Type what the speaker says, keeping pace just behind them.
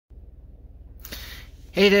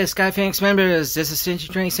Hey there, Sky Phoenix members. This is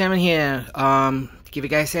Century27 here. To give you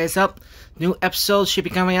guys a heads up, new episodes should be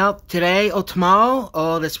coming out today or tomorrow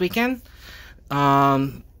or this weekend.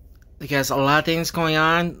 Because a lot of things going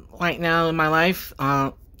on right now in my life.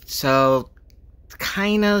 So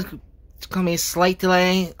kind of it's gonna be a slight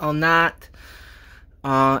delay or not.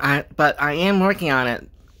 But I am working on it.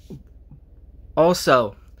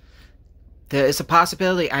 Also, there is a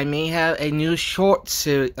possibility I may have a new short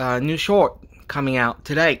coming out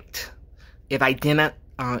today. If I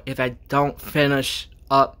don't finish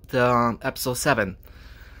up the episode 7.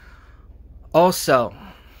 Also,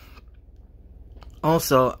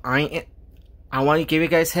 I want to give you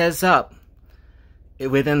guys heads up.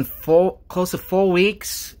 Within close to 4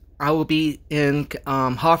 weeks, I will be in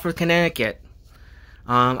Hartford, Connecticut.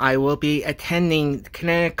 I will be attending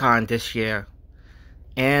ConnectiCon this year.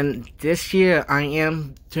 And this year, I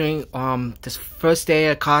am doing, this first day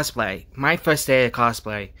of cosplay. My first day of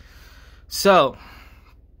cosplay. So,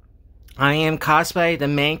 I am cosplay the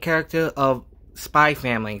main character of Spy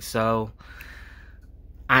Family. So,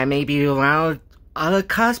 I may be around other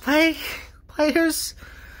cosplay players.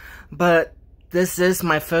 But, this is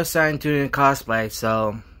my first time doing cosplay.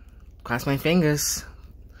 So, cross my fingers.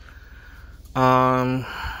 I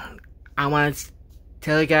want to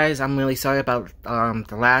tell you guys I'm really sorry about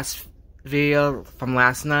the last video from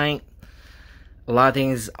last night. A lot of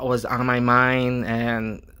things was on my mind,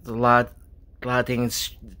 and a lot of things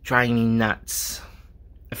driving me nuts,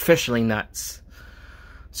 officially nuts.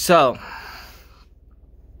 So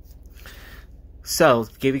to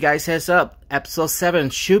give you guys a heads up, episode 7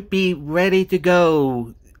 should be ready to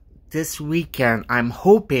go this weekend. I'm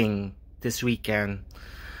hoping this weekend.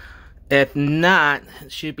 If not,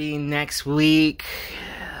 it should be next week.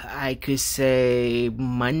 I could say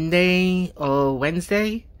Monday or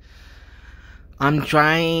Wednesday. I'm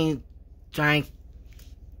trying to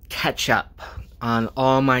catch up on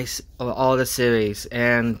all the series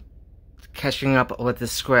and catching up with the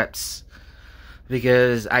scripts,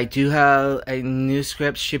 because I do have a new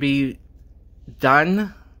script should be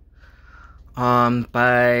done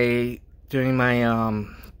by during my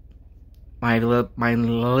my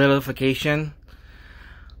little vacation.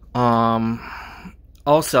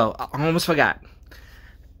 Also, I almost forgot.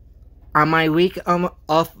 On my week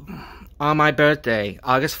off, on my birthday,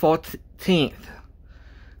 August 14th,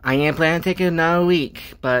 I am planning to take another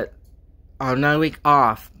week, but another week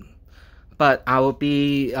off. But I will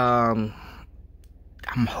be, I'm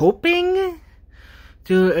hoping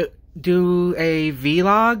to do a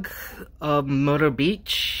vlog of Myrtle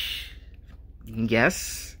Beach.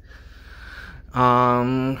 Yes.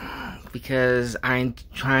 Because I'm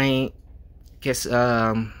trying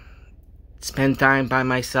to spend time by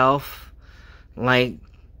myself, like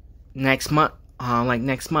next month,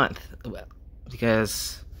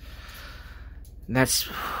 because that's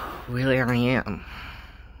really I am.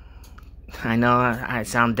 I know I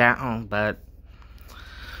sound down, but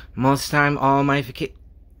most of the time, all my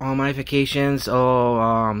vacations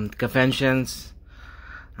or conventions,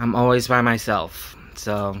 I'm always by myself.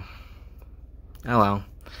 So. Oh well.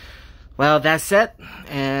 Well, that's it,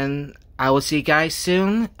 and I will see you guys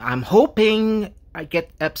soon. I'm hoping I get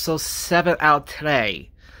episode 7 out today.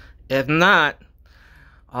 If not,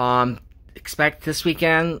 expect this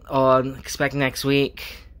weekend or expect next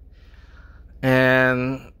week.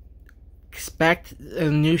 And expect a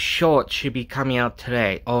new short should be coming out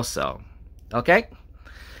today also. Okay?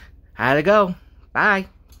 Had to go. Bye.